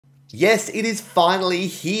Yes, it is finally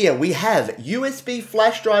here. We have USB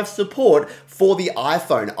flash drive support for the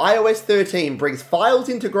iPhone. iOS 13 brings files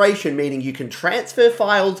integration, meaning you can transfer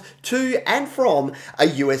files to and from a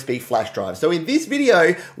USB flash drive. So in this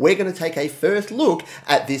video, we're going to take a first look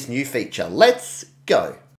at this new feature. Let's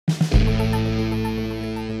go.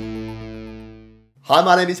 Hi,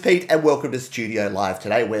 my name is Pete and welcome to Studio Live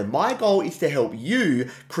today, where my goal is to help you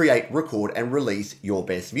create, record and release your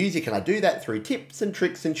best music. And I do that through tips and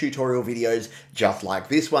tricks and tutorial videos just like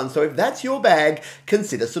this one. So if that's your bag,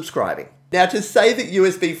 consider subscribing. Now, to say that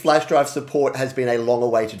USB flash drive support has been a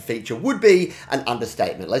long-awaited feature would be an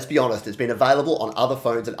understatement. Let's be honest, it's been available on other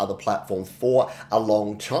phones and other platforms for a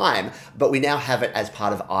long time, but we now have it as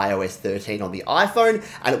part of iOS 13 on the iPhone,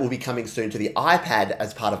 and it will be coming soon to the iPad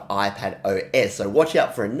as part of iPadOS. So watch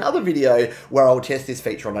out for another video where I'll test this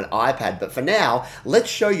feature on an iPad, but for now, let's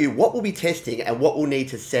show you what we'll be testing and what we'll need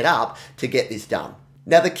to set up to get this done.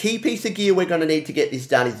 Now, the key piece of gear we're going to need to get this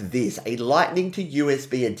done is this, a Lightning to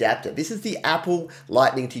USB adapter. This is the Apple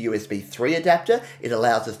Lightning to USB 3 adapter. It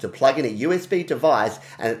allows us to plug in a USB device,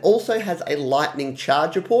 and it also has a Lightning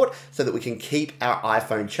charger port so that we can keep our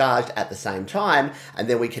iPhone charged at the same time, and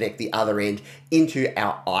then we connect the other end into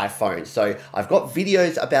our iPhone. So I've got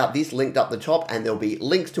videos about this linked up the top, and there'll be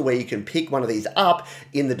links to where you can pick one of these up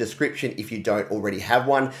in the description if you don't already have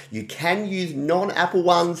one. You can use non-Apple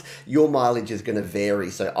ones. Your mileage is going to vary.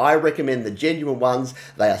 So I recommend the genuine ones.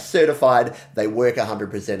 They are certified. They work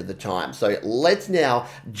 100% of the time. So let's now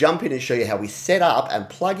jump in and show you how we set up and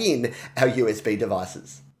plug in our USB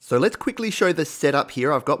devices. So let's quickly show the setup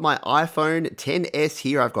here. I've got my iPhone XS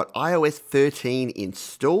here. I've got iOS 13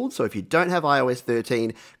 installed. So if you don't have iOS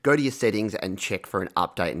 13, go to your settings and check for an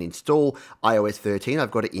update and install iOS 13.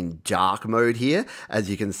 I've got it in dark mode here, as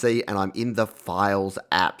you can see, and I'm in the Files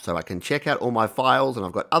app. So I can check out all my files, and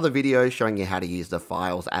I've got other videos showing you how to use the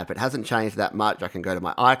Files app. It hasn't changed that much. I can go to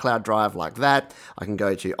my iCloud drive like that. I can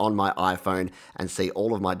go to on my iPhone and see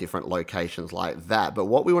all of my different locations like that. But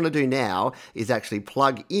what we want to do now is actually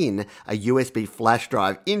plug in a USB flash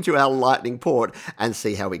drive into our Lightning port and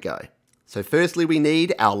see how we go. So firstly, we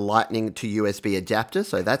need our Lightning to USB adapter.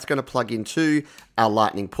 So that's going to plug into our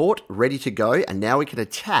Lightning port, ready to go. And now we can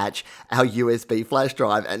attach our USB flash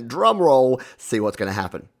drive and drum roll, see what's going to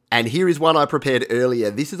happen. And here is one I prepared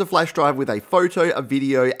earlier. This is a flash drive with a photo, a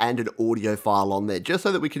video, and an audio file on there, just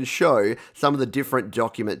so that we can show some of the different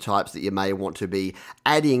document types that you may want to be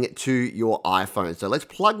adding to your iPhone. So let's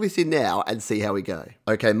plug this in now and see how we go.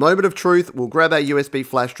 Okay, moment of truth. We'll grab our USB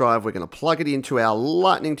flash drive. We're going to plug it into our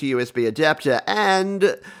Lightning to USB adapter,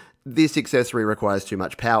 and this accessory requires too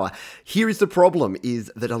much power. Here is the problem,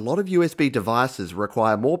 is that a lot of USB devices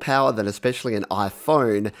require more power than especially an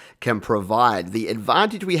iPhone can provide. The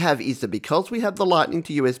advantage we have is that because we have the Lightning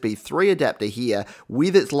to USB 3 adapter here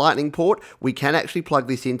with its Lightning port, we can actually plug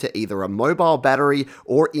this into either a mobile battery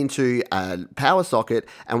or into a power socket,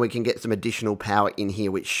 and we can get some additional power in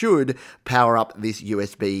here, which should power up this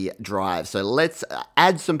USB drive. So let's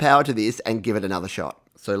add some power to this and give it another shot.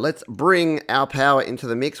 So let's bring our power into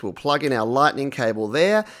the mix. We'll plug in our Lightning cable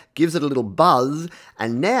there, gives it a little buzz,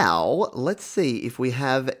 and now let's see if we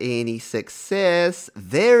have any success.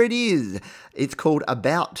 There it is. It's called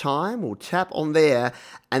About Time. We'll tap on there,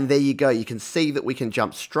 and there you go. You can see that we can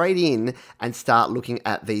jump straight in and start looking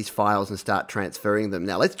at these files and start transferring them.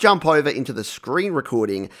 Now let's jump over into the screen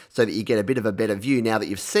recording so that you get a bit of a better view now that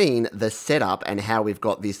you've seen the setup and how we've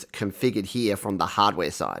got this configured here from the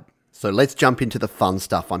hardware side. So let's jump into the fun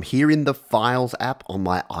stuff. I'm here in the Files app on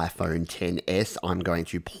my iPhone XS. I'm going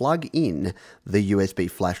to plug in the USB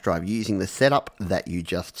flash drive using the setup that you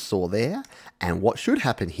just saw there. And what should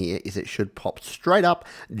happen here is it should pop straight up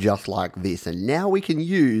just like this. And now we can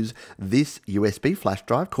use this USB flash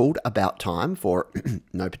drive called About Time for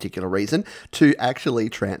no particular reason to actually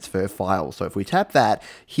transfer files. So if we tap that,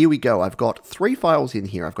 here we go. I've got 3 files in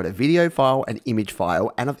here. I've got a video file, an image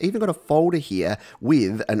file, and I've even got a folder here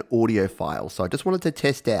with an audio file. So I just wanted to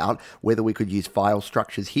test out whether we could use file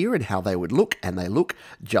structures here and how they would look, and they look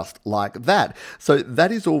just like that. So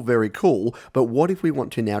that is all very cool, but what if we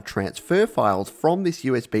want to now transfer files from this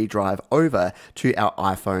USB drive over to our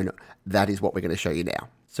iPhone? That is what we're going to show you now.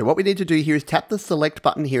 So what we need to do here is tap the select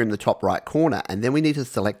button here in the top right corner, and then we need to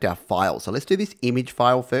select our file. So let's do this image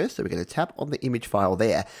file first. So we're going to tap on the image file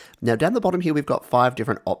there. Now down the bottom here, we've got 5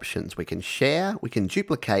 different options. We can share, we can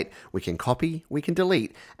duplicate, we can copy, we can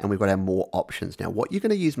delete, and we've got our more options. Now what you're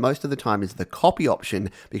going to use most of the time is the copy option,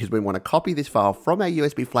 because we want to copy this file from our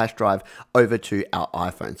USB flash drive over to our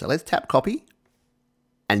iPhone. So let's tap copy.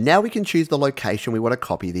 And now we can choose the location we want to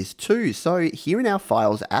copy this to. So here in our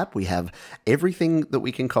Files app, we have everything that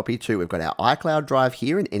we can copy to. We've got our iCloud drive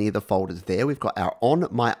here in any of the folders there. We've got our On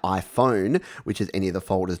My iPhone, which is any of the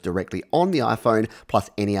folders directly on the iPhone, plus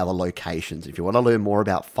any other locations. If you want to learn more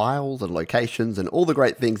about files and locations and all the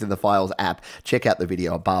great things in the Files app, check out the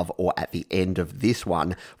video above or at the end of this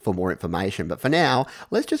one for more information. But for now,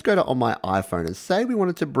 let's just go to On My iPhone and say we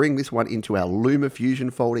wanted to bring this one into our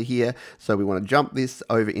LumaFusion folder here. So we want to jump this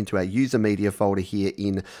over into our user media folder here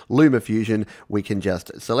in LumaFusion. We can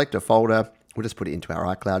just select a folder. We'll just put it into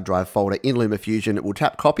our iCloud Drive folder in LumaFusion. We'll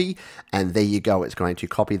tap copy, and there you go. It's going to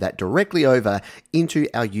copy that directly over into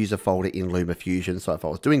our user folder in LumaFusion. So if I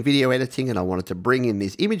was doing video editing and I wanted to bring in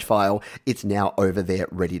this image file, it's now over there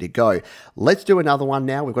ready to go. Let's do another one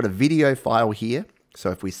now. We've got a video file here. So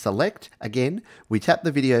if we select, again, we tap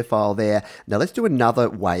the video file there. Now let's do another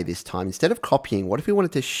way this time. Instead of copying, what if we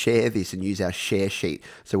wanted to share this and use our share sheet?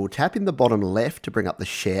 So we'll tap in the bottom left to bring up the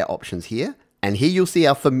share options here. And here you'll see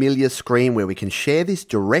our familiar screen where we can share this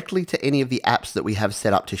directly to any of the apps that we have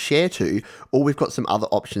set up to share to, or we've got some other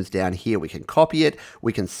options down here. We can copy it,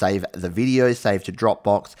 we can save the video, save to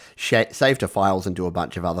Dropbox, save to files, and do a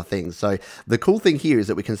bunch of other things. So the cool thing here is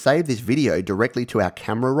that we can save this video directly to our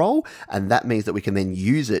camera roll, and that means that we can then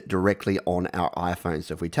use it directly on our iPhone.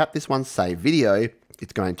 So if we tap this one, save video,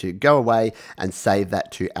 it's going to go away and save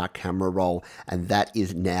that to our camera roll, and that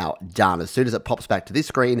is now done. As soon as it pops back to this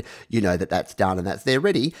screen, you know that that's done and that's there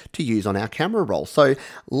ready to use on our camera roll. So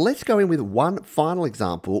let's go in with one final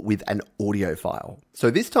example with an audio file. So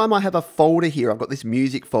this time I have a folder here. I've got this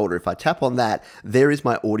music folder. If I tap on that, there is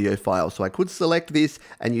my audio file. So I could select this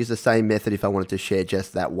and use the same method if I wanted to share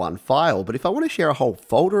just that one file. But if I want to share a whole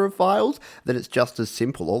folder of files, then it's just as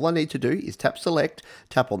simple. All I need to do is tap select,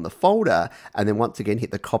 tap on the folder, and then once again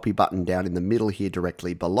hit the copy button down in the middle here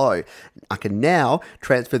directly below. I can now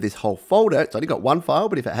transfer this whole folder. It's only got one file,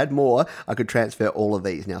 but if it had more, I could transfer all of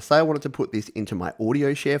these. Now say I wanted to put this into my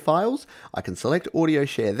audio share files. I can select audio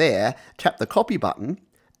share there, tap the copy button,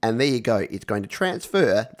 and there you go. It's going to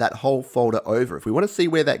transfer that whole folder over. If we want to see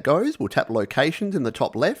where that goes, we'll tap locations in the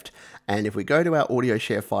top left. And if we go to our audio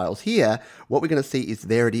share files here, what we're going to see is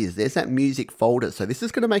there it is. There's that music folder. So this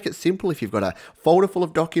is going to make it simple. If you've got a folder full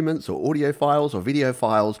of documents or audio files or video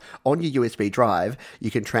files on your USB drive, you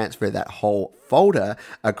can transfer that whole folder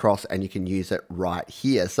across and you can use it right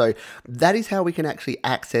here. So that is how we can actually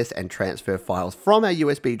access and transfer files from our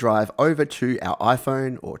USB drive over to our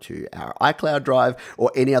iPhone or to our iCloud drive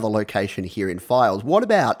or any other location here in Files. What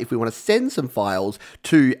about if we want to send some files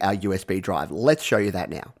to our USB drive? Let's show you that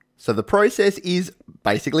now. So the process is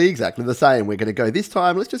basically exactly the same. We're going to go this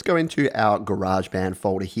time, let's just go into our GarageBand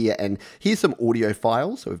folder here, and here's some audio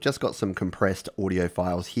files. So we've just got some compressed audio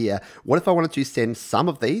files here. What if I wanted to send some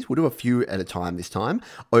of these, we'll do a few at a time this time,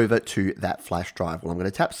 over to that flash drive? Well, I'm going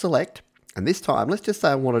to tap select. And this time, let's just say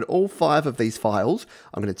I wanted all 5 of these files.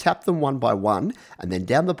 I'm going to tap them one by one. And then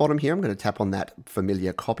down the bottom here, I'm going to tap on that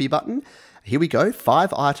familiar copy button. Here we go,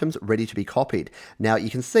 5 items ready to be copied. Now you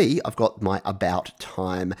can see I've got my About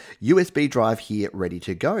Time USB drive here ready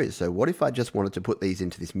to go. So what if I just wanted to put these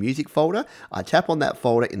into this music folder? I tap on that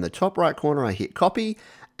folder in the top right corner, I hit copy,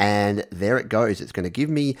 and there it goes. It's going to give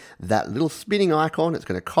me that little spinning icon. It's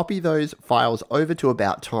going to copy those files over to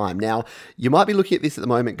About Time. Now, you might be looking at this at the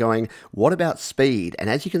moment going, what about speed? And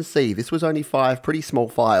as you can see, this was only 5 pretty small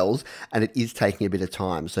files, and it is taking a bit of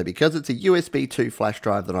time. So because it's a USB 2 flash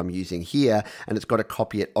drive that I'm using here, and it's got to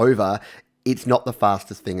copy it over, it's not the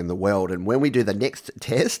fastest thing in the world. And when we do the next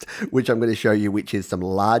test, which I'm going to show you, which is some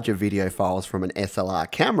larger video files from an SLR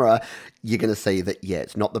camera, you're going to see that, yeah,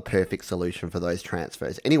 it's not the perfect solution for those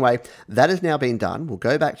transfers. Anyway, that has now been done. We'll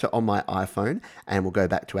go back to On My iPhone and we'll go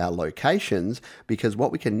back to our locations, because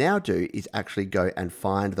what we can now do is actually go and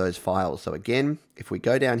find those files. So again, if we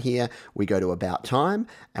go down here, we go to About Time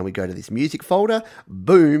and we go to this music folder,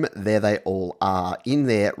 boom, there they all are in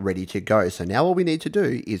there ready to go. So now all we need to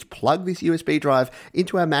do is plug this USB drive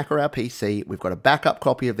into our Mac or our PC. We've got a backup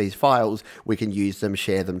copy of these files. We can use them,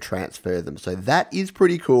 share them, transfer them. So that is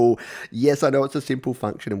pretty cool. Yes, I know it's a simple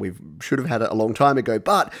function and we should have had it a long time ago,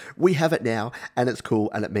 but we have it now and it's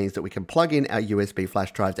cool, and it means that we can plug in our USB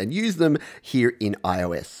flash drives and use them here in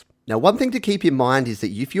iOS. Now, one thing to keep in mind is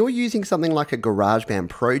that if you're using something like a GarageBand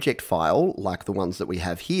project file, like the ones that we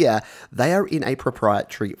have here, they are in a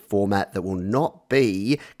proprietary format that will not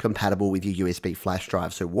be compatible with your USB flash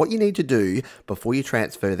drive. So what you need to do before you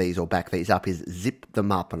transfer these or back these up is zip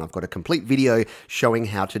them up. And I've got a complete video showing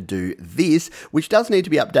how to do this, which does need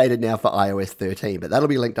to be updated now for iOS 13, but that'll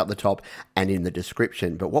be linked up the top and in the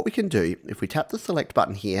description. But what we can do, if we tap the select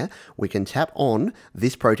button here, we can tap on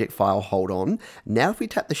this project file, hold on. Now, if we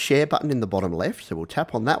tap the share button in the bottom left, so we'll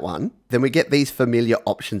tap on that one, then we get these familiar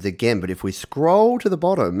options again. But if we scroll to the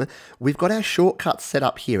bottom, we've got our shortcuts set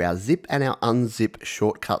up here, our zip and our unzip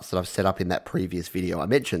shortcuts that I've set up in that previous video I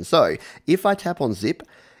mentioned. So if I tap on zip,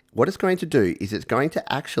 what it's going to do is it's going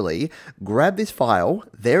to actually grab this file.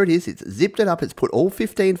 There it is. It's zipped it up. It's put all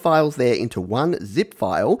 15 files there into one zip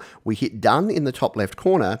file. We hit done in the top left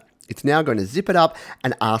corner. It's now going to zip it up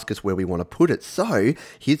and ask us where we want to put it. So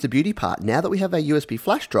here's the beauty part. Now that we have our USB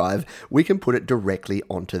flash drive, we can put it directly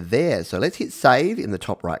onto there. So let's hit save in the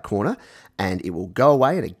top right corner and it will go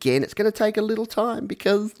away. And again, it's going to take a little time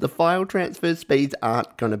because the file transfer speeds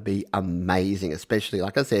aren't going to be amazing, especially,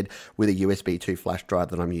 like I said, with a USB 2 flash drive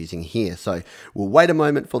that I'm using here. So we'll wait a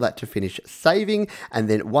moment for that to finish saving. And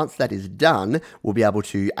then once that is done, we'll be able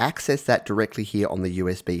to access that directly here on the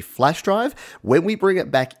USB flash drive. When we bring it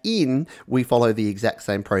back in, we follow the exact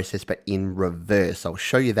same process, but in reverse. I'll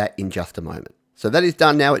show you that in just a moment. So that is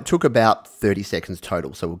done now. It took about 30 seconds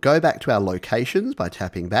total. So we'll go back to our locations by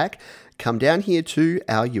tapping back, come down here to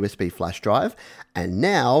our USB flash drive, and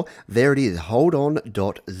now there it is, hold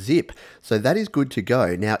on.zip. So that is good to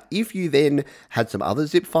go. Now, if you then had some other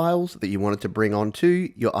zip files that you wanted to bring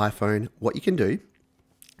onto your iPhone, what you can do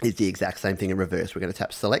is the exact same thing in reverse. We're going to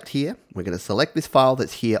tap select here. We're going to select this file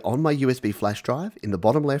that's here on my USB flash drive. In the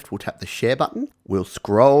bottom left, we'll tap the share button. We'll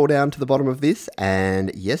scroll down to the bottom of this,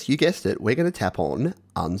 and yes, you guessed it, we're going to tap on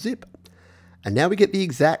unzip. And now we get the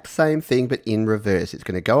exact same thing, but in reverse. It's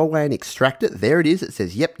going to go away and extract it. There it is. It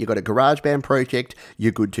says, yep, you've got a GarageBand project.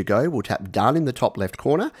 You're good to go. We'll tap done in the top left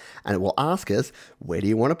corner, and it will ask us, where do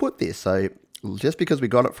you want to put this? So just because we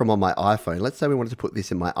got it from on my iPhone, let's say we wanted to put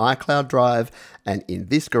this in my iCloud drive and in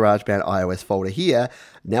this GarageBand iOS folder here.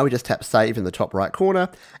 Now we just tap save in the top right corner.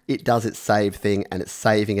 It does its save thing and it's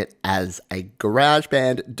saving it as a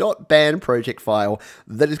GarageBand.band project file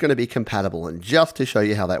that is going to be compatible. And just to show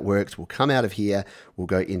you how that works, we'll come out of here. We'll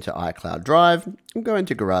go into iCloud Drive. We'll go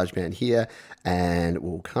into GarageBand here and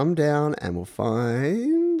we'll come down and we'll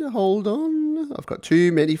find, hold on, I've got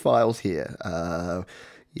too many files here.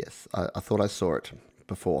 Yes, I thought I saw it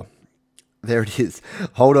before. There it is.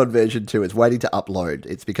 Hold on version 2. It's waiting to upload.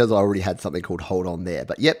 It's because I already had something called hold on there.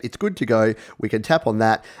 But yep, it's good to go. We can tap on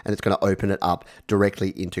that and it's going to open it up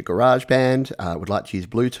directly into GarageBand. Would like to use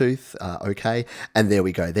Bluetooth. Okay. And there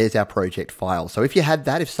we go. There's our project file. So if you had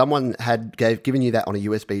that, if someone had given you that on a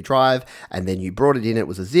USB drive and then you brought it in, it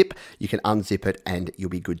was a zip, you can unzip it and you'll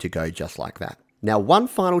be good to go just like that. Now, one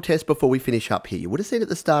final test before we finish up here. You would have seen at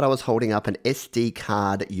the start I was holding up an SD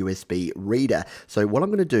card USB reader. So what I'm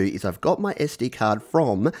going to do is I've got my SD card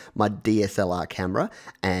from my DSLR camera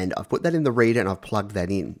and I've put that in the reader and I've plugged that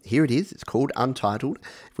in. Here it is. It's called Untitled.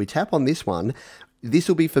 If we tap on this one, this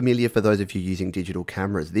will be familiar for those of you using digital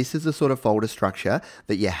cameras. This is the sort of folder structure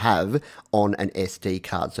that you have on an SD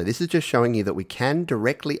card. So this is just showing you that we can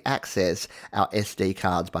directly access our SD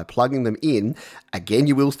cards by plugging them in. Again,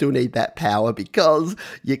 you will still need that power because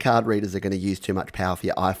your card readers are going to use too much power for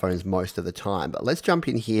your iPhones most of the time. But let's jump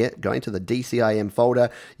in here, go into the DCIM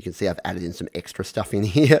folder. You can see I've added in some extra stuff in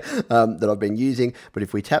here that I've been using. But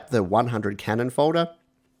if we tap the 100 Canon folder,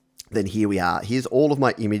 then here we are. Here's all of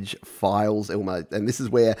my image files, and this is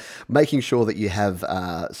where making sure that you have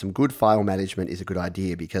some good file management is a good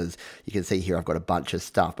idea because you can see here I've got a bunch of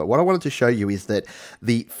stuff. But what I wanted to show you is that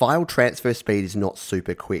the file transfer speed is not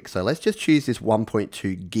super quick. So let's just choose this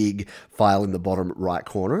 1.2 gig file in the bottom right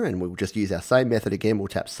corner, and we'll just use our same method again. We'll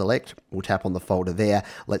tap select, we'll tap on the folder there.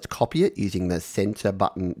 Let's copy it using the center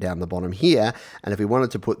button down the bottom here. And if we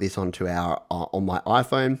wanted to put this onto our on my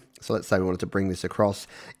iPhone, so let's say we wanted to bring this across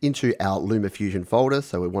into our LumaFusion folder.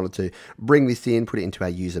 So we wanted to bring this in, put it into our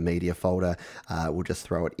user media folder. We'll just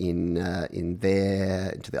throw it in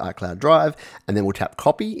there, into the iCloud Drive, and then we'll tap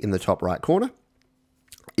copy in the top right corner.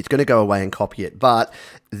 It's going to go away and copy it, but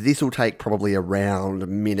This will take probably around a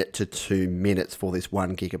minute to 2 minutes for this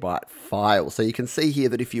 1 GB file. So you can see here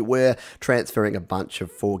that if you were transferring a bunch of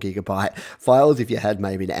 4 GB files, if you had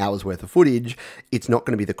maybe an hour's worth of footage, it's not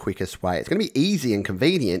going to be the quickest way. It's going to be easy and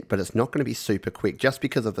convenient, but it's not going to be super quick just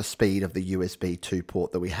because of the speed of the USB 2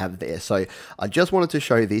 port that we have there. So I just wanted to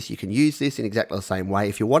show this. You can use this in exactly the same way.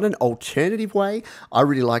 If you want an alternative way, I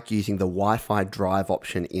really like using the Wi-Fi drive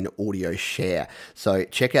option in Audio Share. So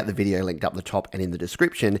check out the video linked up the top and in the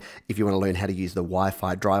description if you want to learn how to use the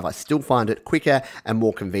Wi-Fi drive. I still find it quicker and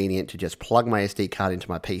more convenient to just plug my SD card into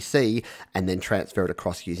my PC and then transfer it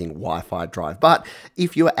across using Wi-Fi drive. But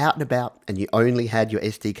if you're out and about and you only had your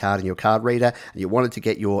SD card and your card reader and you wanted to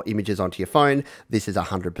get your images onto your phone, this is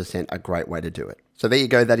 100% a great way to do it. So there you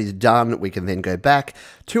go, that is done. We can then go back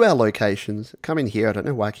to our locations, come in here. I don't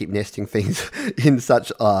know why I keep nesting things in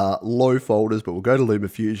such low folders, but we'll go to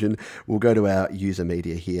LumaFusion. We'll go to our user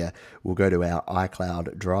media here. We'll go to our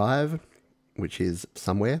iCloud drive, which is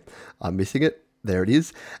somewhere. I'm missing it. There it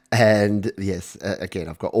is. And yes, again,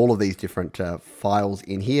 I've got all of these different files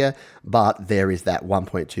in here, but there is that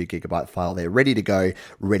 1.2 GB file there ready to go,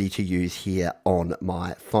 ready to use here on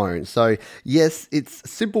my phone. So yes, it's a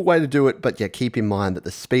simple way to do it, but yeah, keep in mind that the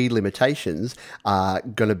speed limitations are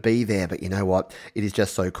going to be there, but you know what? It is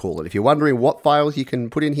just so cool. And if you're wondering what files you can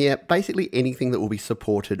put in here, basically anything that will be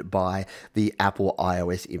supported by the Apple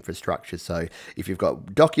iOS infrastructure. So if you've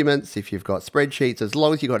got documents, if you've got spreadsheets, as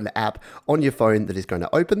long as you've got an app on your phone that is going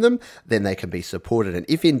to open them, then they can be supported. And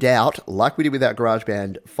if in doubt, like we did with our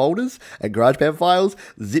GarageBand folders and GarageBand files,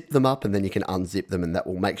 zip them up and then you can unzip them, and that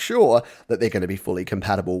will make sure that they're going to be fully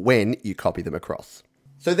compatible when you copy them across.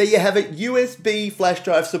 So there you have it. USB flash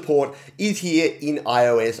drive support is here in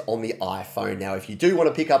iOS on the iPhone. Now, if you do want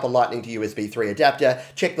to pick up a Lightning to USB 3 adapter,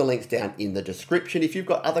 check the links down in the description. If you've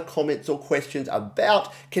got other comments or questions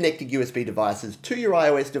about connecting USB devices to your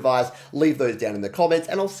iOS device, leave those down in the comments,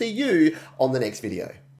 and I'll see you on the next video.